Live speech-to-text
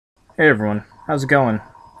Hey everyone, how's it going?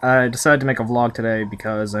 I decided to make a vlog today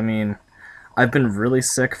because, I've been really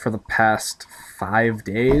sick for the past 5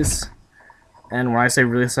 days. And when I say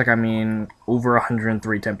really sick, I mean over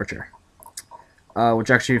 103 temperature. Which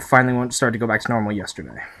actually finally started to go back to normal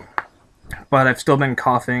yesterday. But I've still been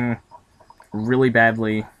coughing really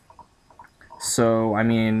badly. So, I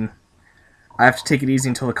have to take it easy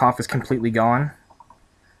until the cough is completely gone.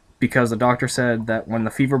 Because the doctor said that when the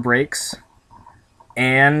fever breaks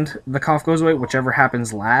and the cough goes away, whichever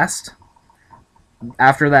happens last,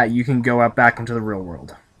 after that you can go out back into the real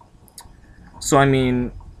world. So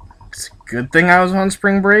it's a good thing I was on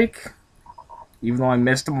spring break, even though I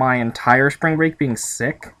missed my entire spring break being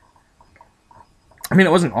sick. It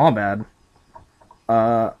wasn't all bad.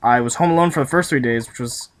 I was home alone for the first 3 days, which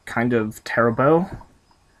was kind of terrible.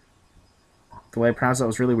 The way I pronounced that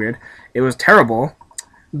was really weird. It was terrible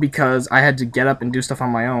because I had to get up and do stuff on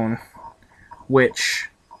my own, which,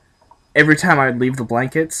 every time I would leave the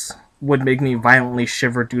blankets, would make me violently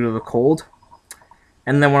shiver due to the cold.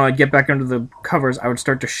 And then when I would get back under the covers, I would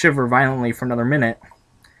start to shiver violently for another minute.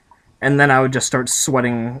 And then I would just start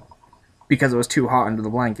sweating because it was too hot under the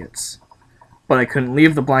blankets. But I couldn't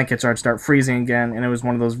leave the blankets or I'd start freezing again, and it was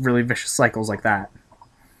one of those really vicious cycles like that.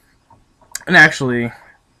 And actually,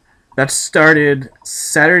 that started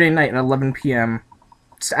Saturday night at 11 p.m.,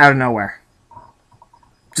 just out of nowhere.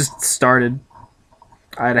 Just started.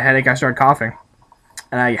 I had a headache, I started coughing.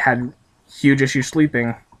 And I had huge issues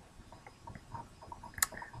sleeping.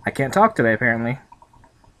 I can't talk today, apparently.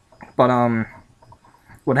 But,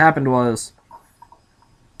 what happened was,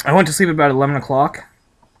 I went to sleep about 11 o'clock,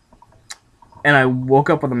 and I woke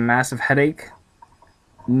up with a massive headache,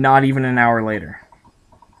 not even an hour later.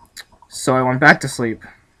 So I went back to sleep.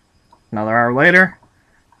 Another hour later,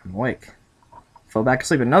 I'm awake. Fell back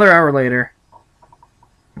asleep another hour later,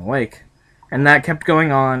 I'm awake. And that kept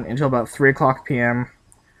going on until about 3 o'clock p.m.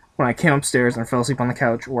 when I came upstairs and fell asleep on the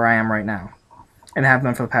couch where I am right now. And have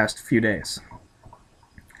been for the past few days.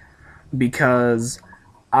 Because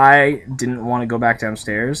I didn't want to go back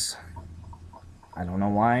downstairs. I don't know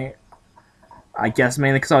why. I guess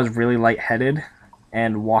mainly because I was really lightheaded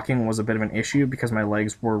and walking was a bit of an issue because my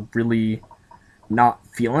legs were really not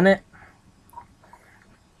feeling it.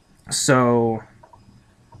 So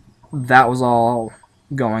that was all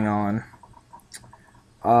going on.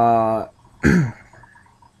 My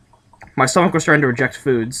stomach was starting to reject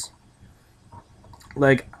foods.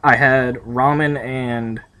 Like, I had ramen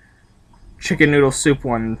and chicken noodle soup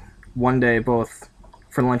one day, both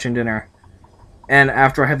for lunch and dinner. And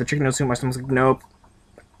after I had the chicken noodle soup, my stomach was like, nope,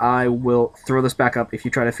 I will throw this back up if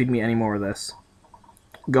you try to feed me any more of this.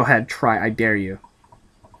 Go ahead, try, I dare you.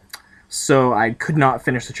 So I could not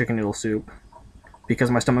finish the chicken noodle soup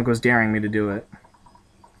because my stomach was daring me to do it.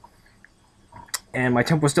 And my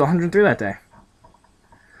temp was still 103 that day.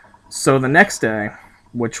 So the next day,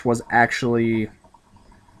 which was actually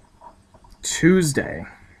Tuesday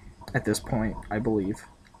at this point, I believe,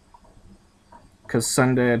 because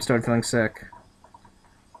Sunday I'd started feeling sick.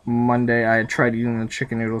 Monday I had tried eating the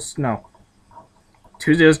chicken noodles. No.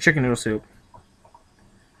 Tuesday was chicken noodle soup.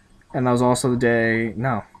 And that was also the day...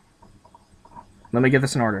 No. Let me get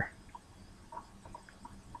this in order.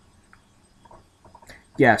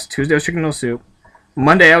 Yes, Tuesday was chicken noodle soup.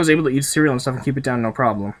 Monday I was able to eat cereal and stuff and keep it down, no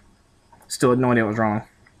problem. Still had no idea what was wrong.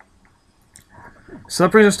 So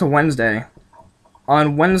that brings us to Wednesday.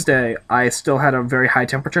 On Wednesday, I still had a very high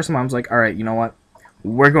temperature, so Mom's like, alright, you know what?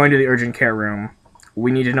 We're going to the urgent care room.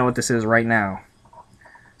 We need to know what this is right now.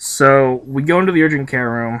 So, we go into the urgent care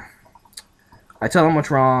room. I tell them what's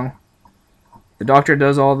wrong. The doctor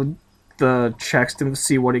does all the checks to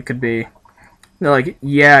see what it could be. They're like,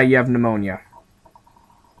 yeah, you have pneumonia.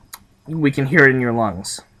 We can hear it in your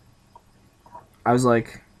lungs. I was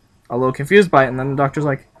like, a little confused by it, and then the doctor's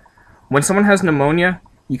like, when someone has pneumonia,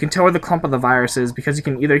 you can tell where the clump of the virus is because you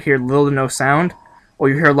can either hear little to no sound, or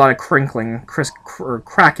you hear a lot of crinkling, or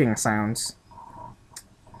cracking sounds.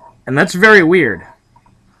 And that's very weird.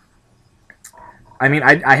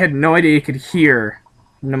 I had no idea you could hear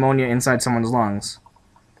pneumonia inside someone's lungs.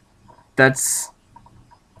 It's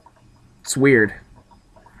weird.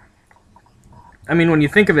 When you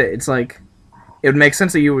think of it, it's like, it would make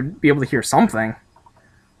sense that you would be able to hear something.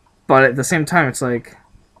 But at the same time, it's like,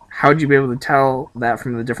 how would you be able to tell that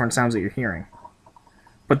from the different sounds that you're hearing?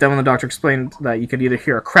 But then when the doctor explained that you could either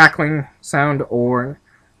hear a crackling sound or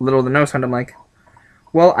little to no sound, I'm like,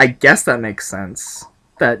 well, I guess that makes sense.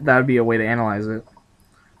 That would be a way to analyze it.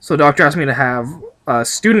 So the doctor asked me to have a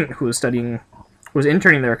student who was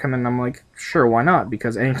interning there come in, and I'm like, sure, why not?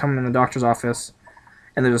 Because anytime I'm in the doctor's office,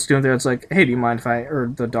 And there's a student there that's like, hey, do you mind if I,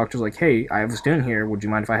 or the doctor's like, hey, I have a student here, would you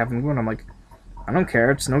mind if I have him go? And I'm like, I don't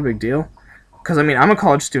care, it's no big deal. Because, I mean, I'm a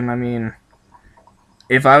college student, I mean,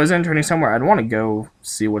 if I was interning somewhere, I'd want to go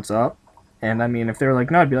see what's up. And, I mean, if they were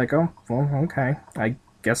like, no, I'd be like, oh, well, okay, I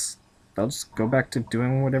guess I'll just go back to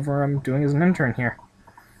doing whatever I'm doing as an intern here.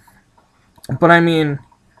 But, I mean,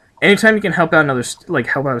 anytime you can help out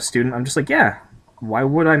help out a student, I'm just like, yeah, why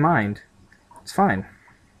would I mind? It's fine.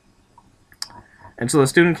 And so the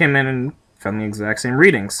student came in and found the exact same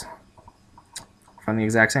readings. Found the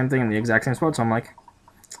exact same thing in the exact same spot, so I'm like,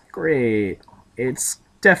 great. It's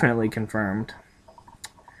definitely confirmed.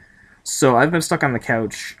 So I've been stuck on the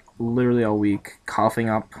couch literally all week, coughing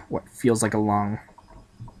up what feels like a lung.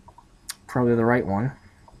 Probably the right one.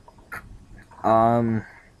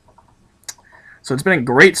 So it's been a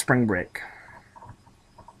great spring break.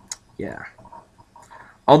 Yeah.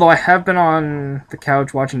 Although I have been on the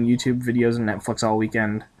couch watching YouTube videos and Netflix all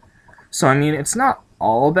weekend. So, I mean, it's not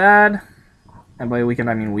all bad. And by weekend,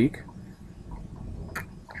 I mean week.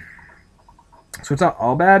 So it's not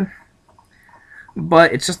all bad.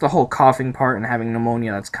 But it's just the whole coughing part and having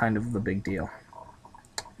pneumonia that's kind of the big deal.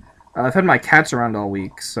 I've had my cats around all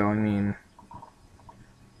week, so, I mean,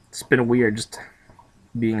 it's been weird just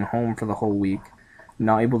being home for the whole week.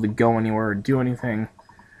 Not able to go anywhere or do anything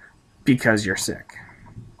because you're sick.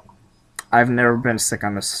 I've never been sick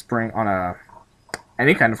on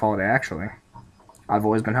any kind of holiday, actually. I've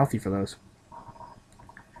always been healthy for those.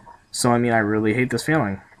 So, I mean, I really hate this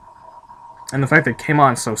feeling. And the fact that it came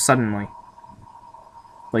on so suddenly.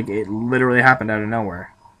 Like, it literally happened out of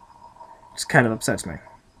nowhere. Just kind of upsets me.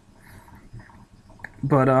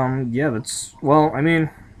 But, yeah, well, I mean,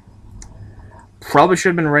 probably should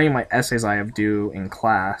have been writing my essays I have due in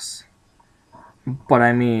class. But,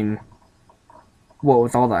 I mean, well,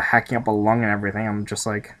 with all the hacking up a lung and everything, I'm just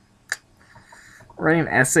like, writing an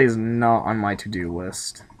essay is not on my to-do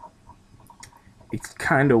list. It's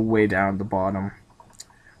kind of way down at the bottom,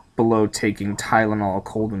 below taking Tylenol,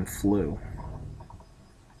 cold, and flu.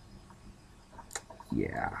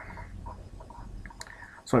 Yeah.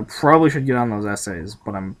 So I probably should get on those essays,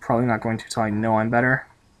 but I'm probably not going to until I know I'm better.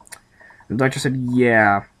 The doctor said,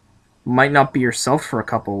 yeah, might not be yourself for a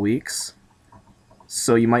couple weeks,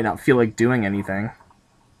 so you might not feel like doing anything.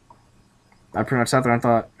 I pretty much sat there and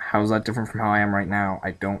thought, how is that different from how I am right now?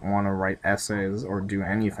 I don't want to write essays or do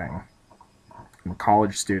anything. I'm a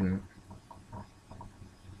college student.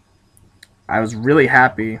 I was really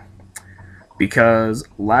happy because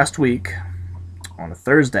last week, on a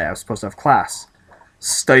Thursday, I was supposed to have class.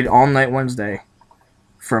 Studied all night Wednesday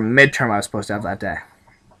for a midterm I was supposed to have that day.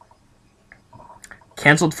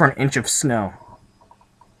 Canceled for an inch of snow.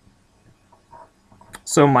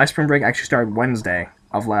 So my spring break actually started Wednesday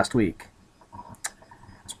of last week. I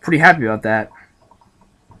was pretty happy about that.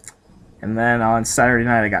 And then on Saturday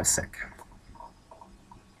night I got sick.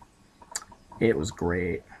 It was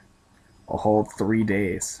great. A whole 3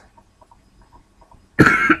 days.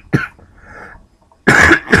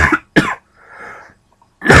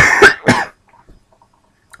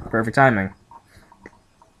 Perfect timing.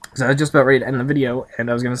 So I was just about ready to end the video, and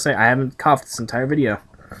I was going to say, I haven't coughed this entire video.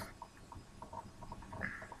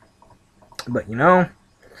 But, you know,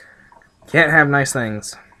 can't have nice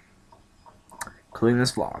things, including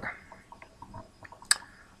this vlog.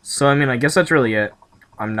 So, I mean, I guess that's really it.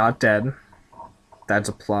 I'm not dead. That's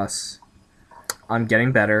a plus. I'm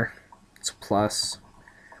getting better. It's a plus.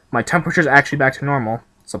 My temperature's actually back to normal.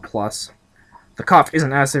 It's a plus. The cough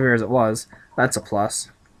isn't as severe as it was. That's a plus.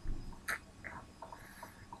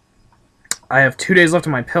 I have 2 days left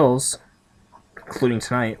of my pills, including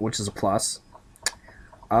tonight, which is a plus.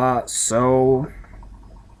 So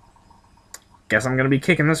guess I'm gonna be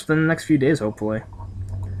kicking this within the next few days, hopefully.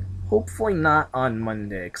 Hopefully not on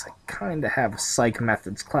Monday, because I kind of have a psych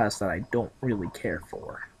methods class that I don't really care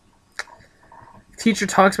for. The teacher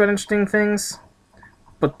talks about interesting things,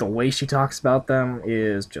 but the way she talks about them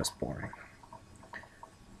is just boring.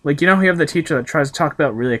 Like, you know how you have the teacher that tries to talk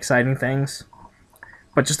about really exciting things,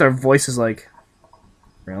 but just their voice is like,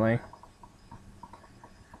 really?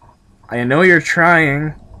 I know you're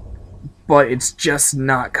trying, but it's just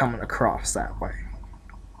not coming across that way.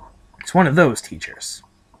 It's one of those teachers.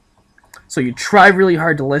 So you try really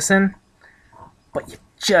hard to listen, but you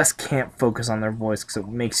just can't focus on their voice because it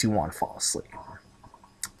makes you want to fall asleep.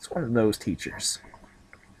 It's one of those teachers.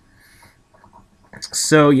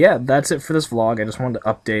 So yeah, that's it for this vlog. I just wanted to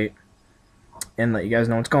update and let you guys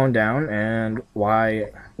know what's going down and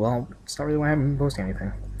why. Well, it's not really why I haven't been posting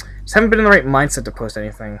anything. Just haven't been in the right mindset to post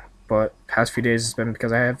anything. But past few days has been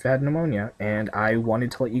because I have had pneumonia, and I wanted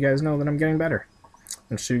to let you guys know that I'm getting better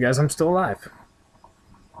and show you guys I'm still alive.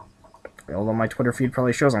 Although my Twitter feed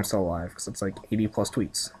probably shows I'm still alive, because it's like 80 plus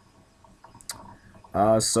tweets.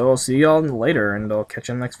 So I'll see y'all later, and I'll catch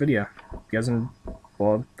you in the next video. You guys,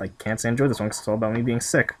 well, I can't say enjoy this one, because it's all about me being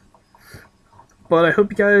sick. But I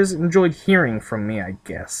hope you guys enjoyed hearing from me, I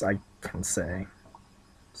guess I can say.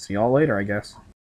 See y'all later, I guess.